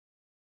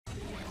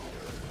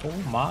Oh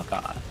my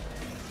god.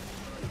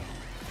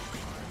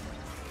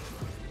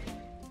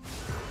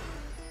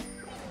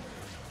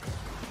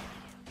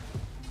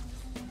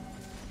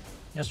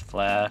 Just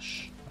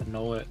flash. I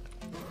know it.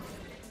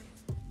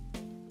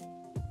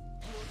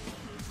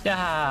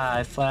 Yeah,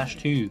 I flashed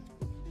too.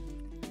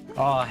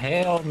 Oh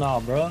hell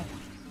no, bro.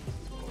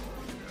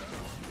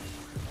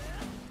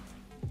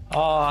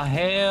 Oh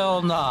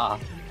hell nah.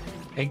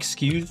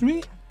 Excuse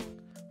me?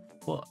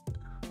 What?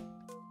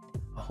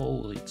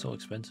 Holy, it's so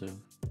expensive.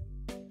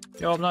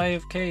 Yo, I'm not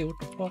AFK. What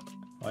the fuck?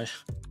 Why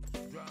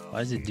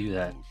does it do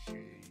that?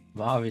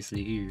 I'm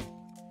obviously here.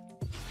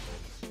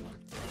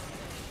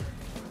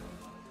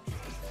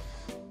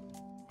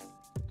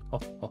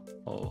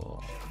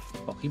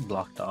 Oh, he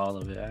blocked all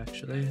of it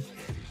actually.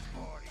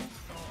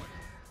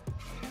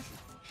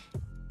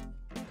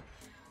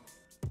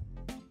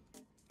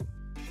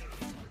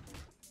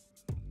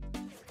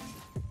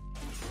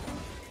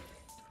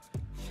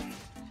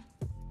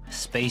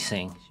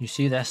 Spacing. You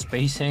see that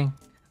spacing?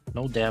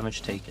 No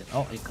damage taken.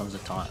 Oh, here comes the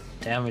taunt.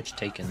 Damage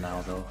taken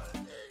now though.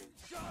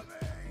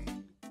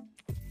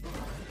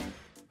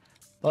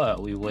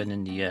 But we win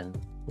in the end.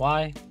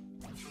 Why?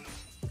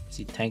 Because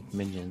he tanked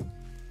minion.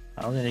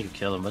 I don't think they can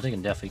kill him, but they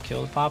can definitely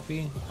kill the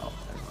Poppy. Oh,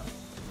 never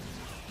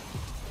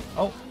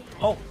mind.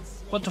 Oh,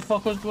 what the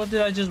fuck was? What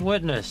did I just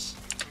witness?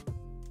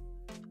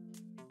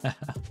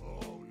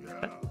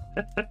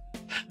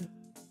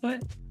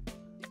 What?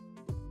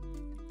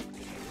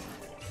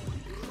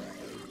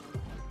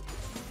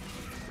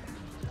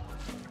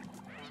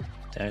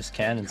 Damn, his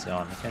cannon's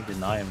gone. I can't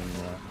deny him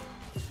anymore.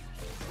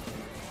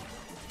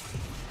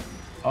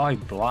 Oh, he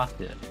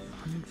blocked it.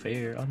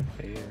 Unfair,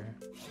 unfair.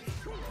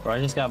 Bro, I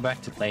just got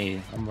back to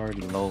play. I'm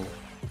already low.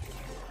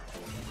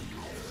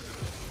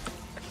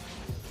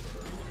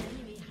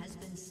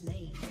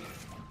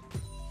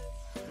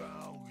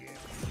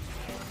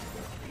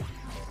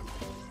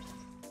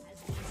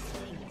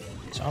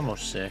 It's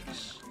almost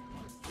 6.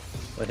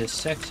 But his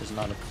 6 is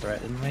not a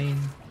threat in lane.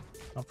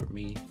 Not for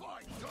me.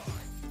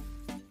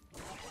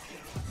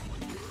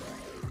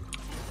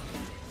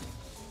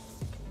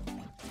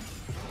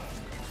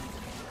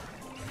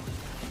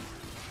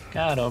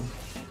 Got him.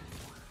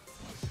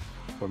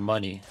 For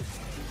money.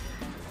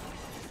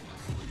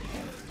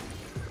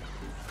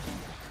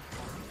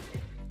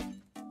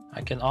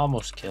 I can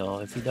almost kill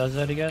if he does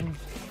that again.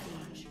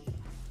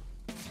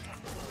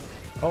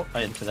 Oh,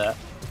 I into that.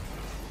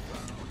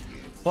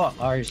 What?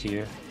 Ari's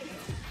here.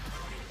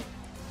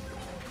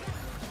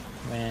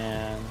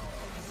 Man.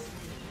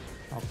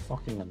 How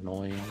fucking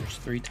annoying. There's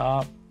 3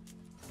 top.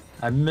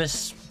 I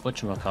miss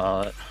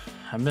whatchamacallit.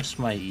 I missed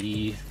my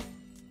E.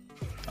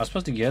 I was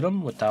supposed to get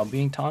him without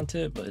being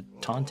taunted, but it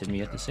taunted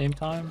me at the same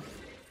time.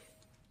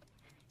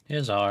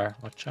 Here's R.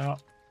 Watch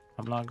out.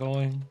 I'm not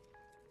going.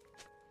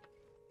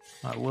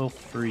 I will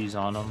freeze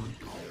on him.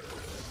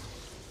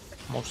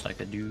 Most I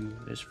could do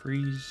is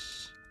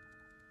freeze.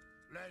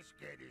 Let's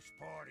get this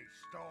party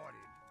started.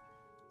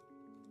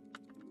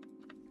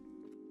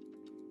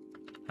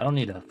 I don't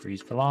need to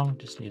freeze for long,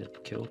 just need to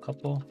kill a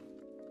couple.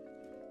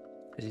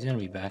 Because he's gonna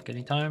be back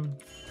anytime.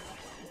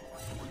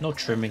 No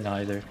trimming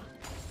either.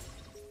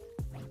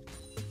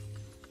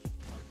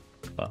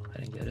 Oh, I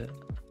didn't get it.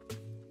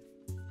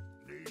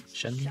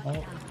 Shen.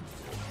 Oh,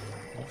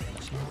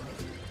 that's not.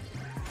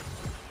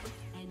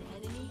 An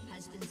enemy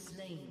has been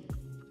slain.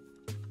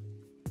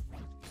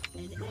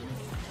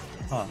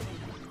 Huh.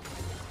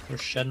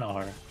 Where's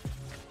Shenar?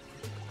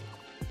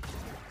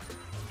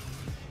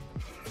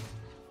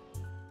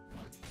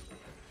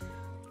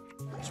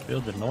 This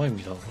build annoying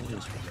me though. Look at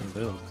this fucking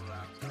build.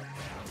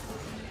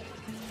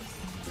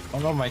 Oh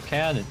no, my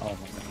cannon. Oh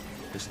my god.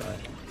 This guy.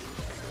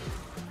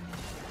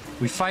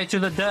 We fight to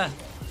the death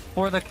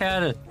for the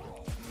cannon.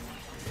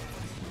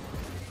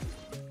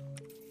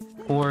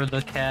 For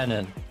the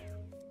cannon.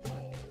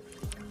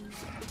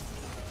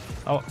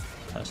 Oh,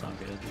 that's not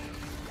good.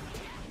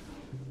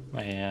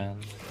 Man.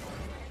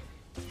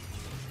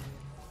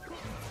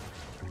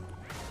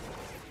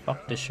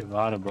 Fuck this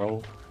Shyvana,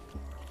 bro.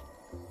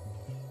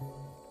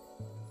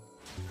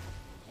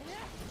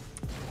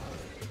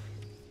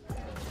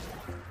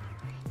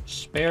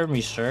 Spare me,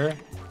 sir.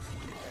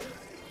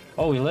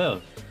 Oh, we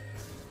live.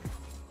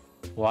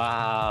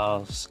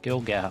 Wow, skill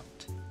gap.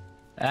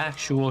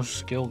 Actual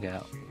skill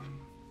gap.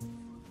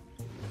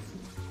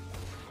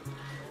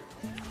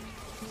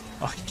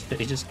 Oh,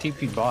 they just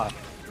TP bot.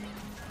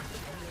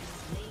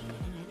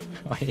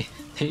 Wait,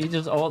 did he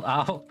just ult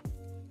out?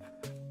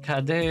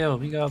 God damn,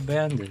 we got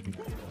abandoned.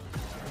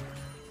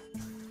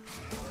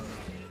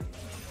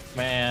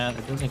 Man,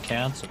 it doesn't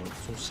cancel.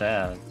 It's so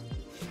sad.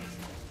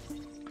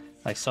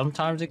 Like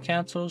sometimes it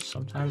cancels,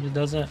 sometimes it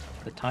doesn't.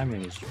 The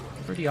timing is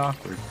pretty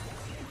awkward.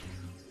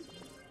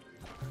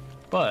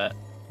 But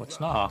what's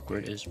not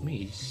awkward is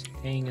me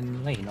staying in the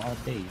lane all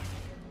day.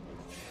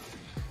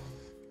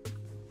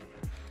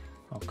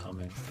 I'm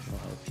coming. No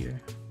help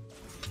here.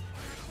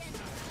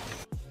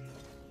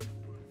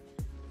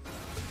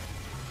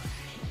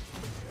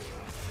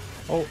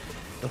 Oh,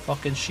 the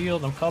fucking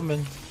shield! I'm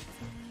coming.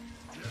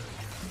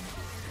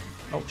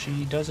 Oh,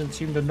 she doesn't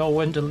seem to know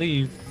when to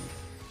leave.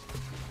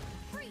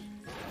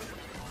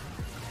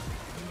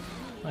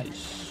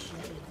 Nice.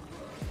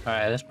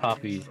 Alright, that's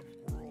Poppy.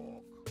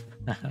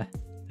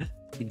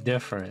 He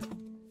different.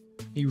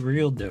 He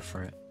real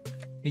different.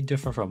 He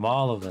different from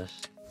all of us.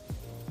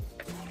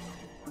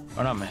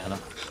 Or not mana.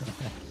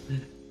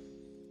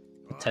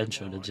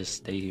 Potential to just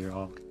stay here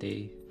all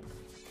day.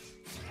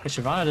 But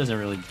Shyvana doesn't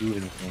really do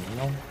anything, you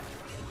know?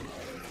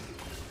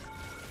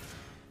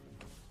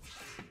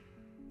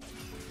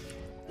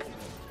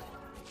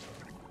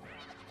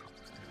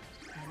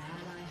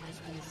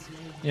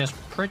 He has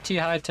pretty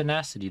high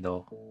tenacity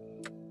though.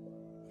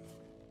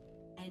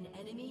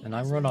 And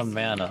I run on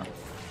mana.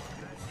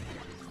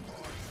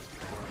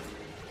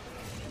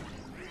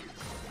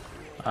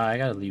 I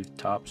gotta leave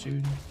top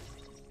soon.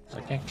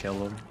 I can't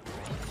kill him.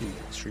 He's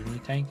extremely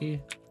tanky.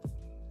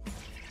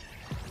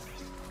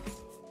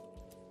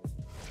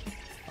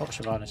 Oh,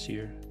 Shyvana's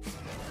here.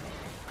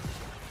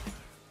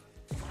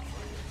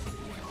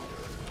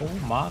 Oh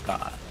my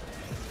god.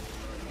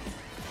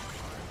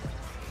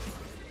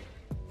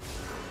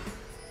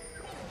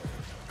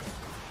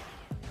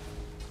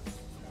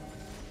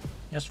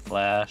 Yes,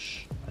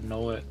 flash. I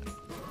know it.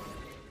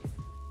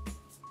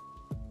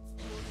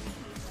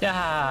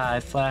 Yeah,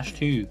 I flashed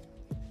too.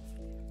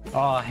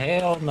 Oh,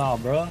 hell no,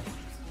 bro.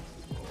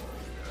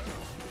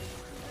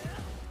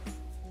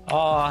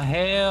 Oh,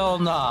 hell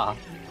nah.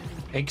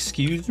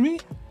 Excuse me?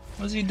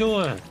 What's he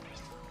doing?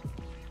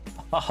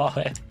 Oh,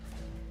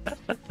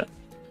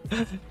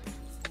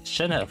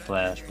 shouldn't have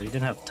flash, but he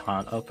didn't have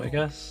taunt up, I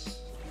guess.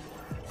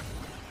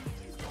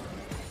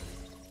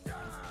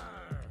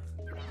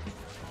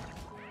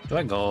 Do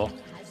I go?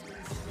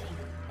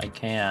 I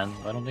can,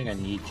 but I don't think I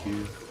need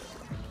to.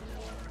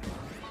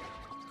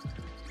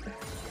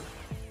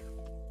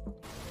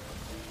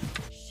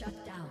 Shut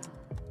down.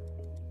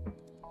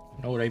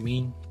 Know what I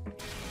mean?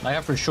 Like,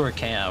 I for sure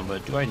can,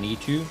 but do I need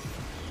to?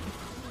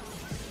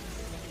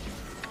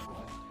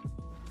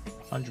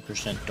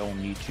 100%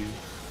 don't need to.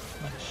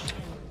 Nice.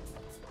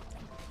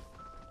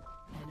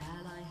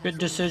 Good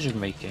decision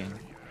making.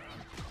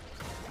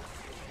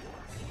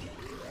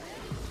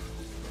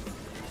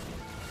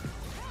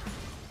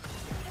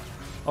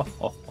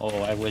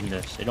 Oh, I win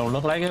this. It don't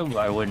look like it, but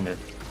I win this.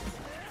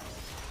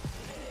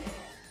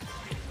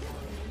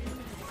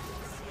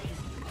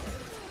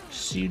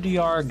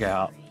 CDR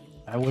gap.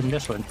 I win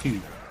this one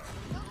too.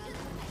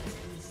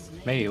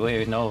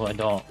 Wait, no, I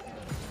don't.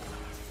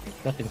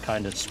 Nothing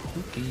kind of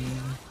spooky.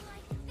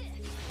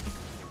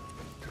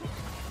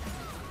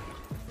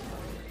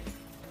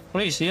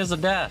 Please, he has a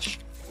dash.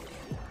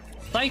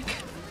 Like.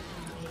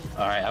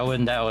 Alright, I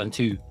win that one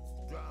too.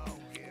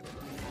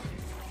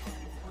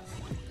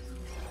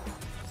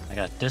 I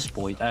got this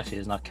boy. Actually,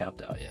 it's not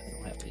capped out yet. I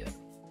don't have it yet.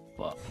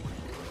 But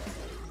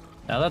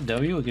now that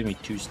W will give me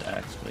 2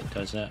 stacks, but it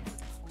doesn't.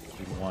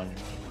 Give me 1.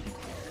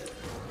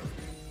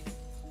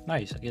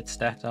 Nice, I get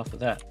stacked off of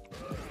that.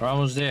 We're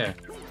almost there.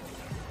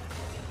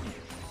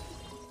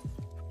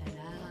 An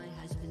ally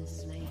has been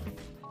slain.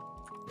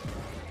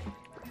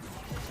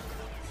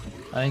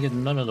 I didn't get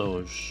none of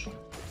those.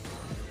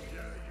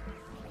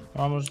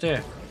 We're almost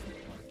there.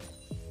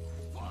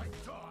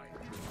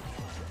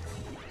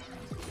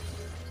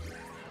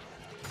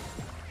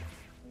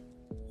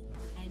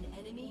 An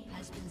enemy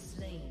has been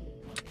slain.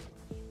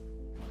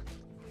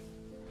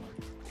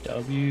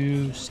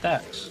 W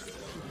stacks.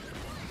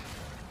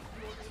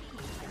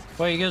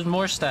 Wait, he gives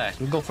more stacks.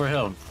 We go for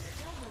him.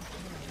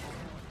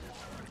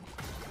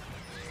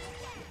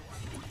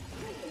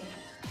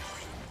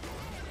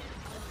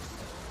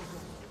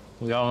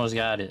 We almost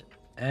got it.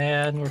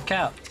 And we're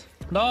capped.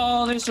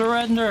 No, they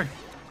surrender.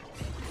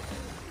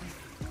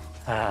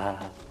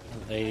 Ah,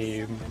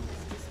 lame.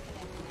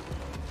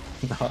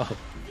 No.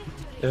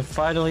 It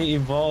finally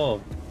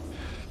evolved.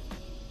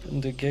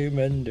 And the game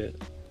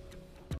ended.